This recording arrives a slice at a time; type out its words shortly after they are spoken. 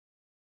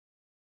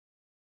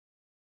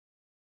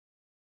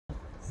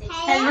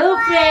Hello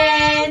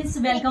friends,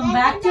 welcome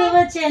back to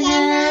our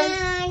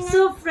channel.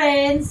 So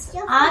friends,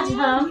 आज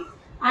हम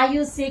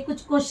आयु से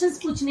कुछ क्वेश्चंस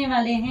पूछने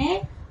वाले हैं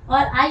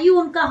और आयु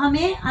उनका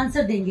हमें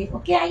आंसर देंगे।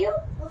 ओके आयु,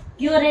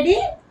 यू रेडी?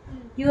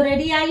 यू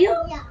रेडी आयु?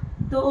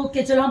 तो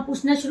ओके, चलो हम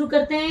पूछना शुरू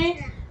करते हैं।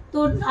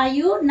 तो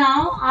आयु,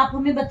 नाउ आप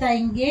हमें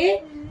बताएंगे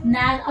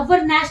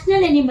our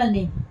national animal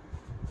name.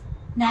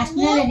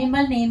 National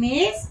animal name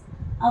is,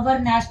 our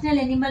national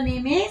animal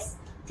name is,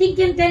 think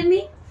and tell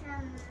me.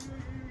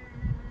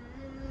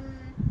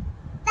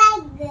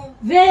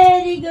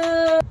 Very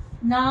good.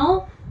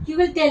 Now you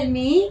will tell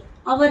me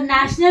our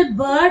national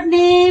bird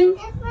name.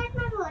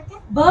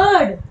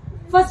 Bird.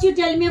 First you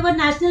tell me our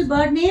national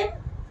bird name.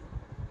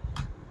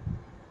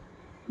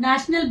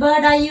 National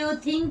bird, are you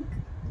think?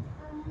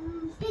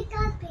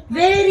 Peacock.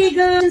 Very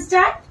good.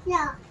 Start.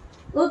 Yeah.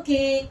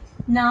 Okay.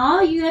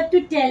 Now you have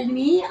to tell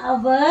me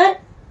our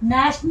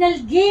national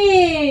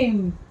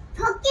game.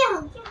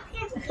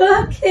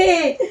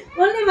 Okay.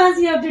 Only once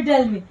you have to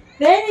tell me.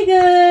 Very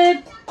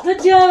good.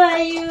 Good job,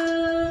 Aayu.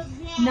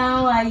 Now,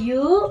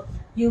 Aayu,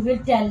 you will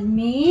tell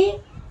me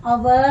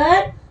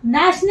our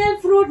national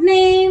fruit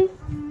name.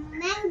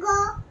 Mango.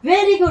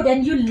 Very good.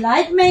 And you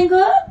like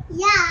mango?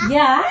 Yeah.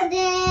 Yeah.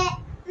 The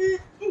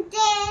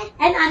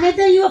And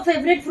another your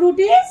favorite fruit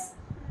is?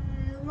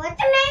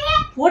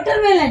 watermelon.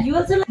 Watermelon. You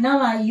also like. Now,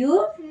 Aayu,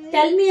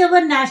 tell me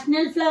our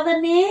national flower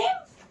name.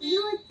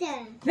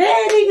 Luton.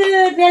 Very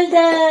good. Well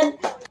done.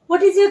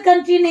 What is your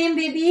country name,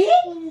 baby?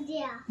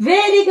 India.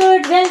 Very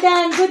good. Well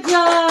done. Good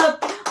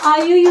job.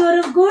 Aayu, you are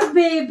a good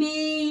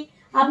baby.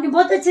 आपने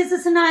बहुत अच्छे से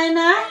सुनाया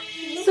ना।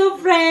 So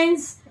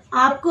friends,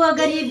 आपको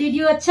अगर ये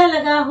video अच्छा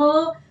लगा हो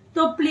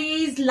तो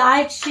please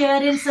like,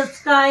 share and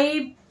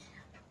subscribe.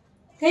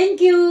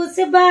 Thank you.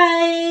 से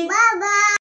बाय। Bye bye.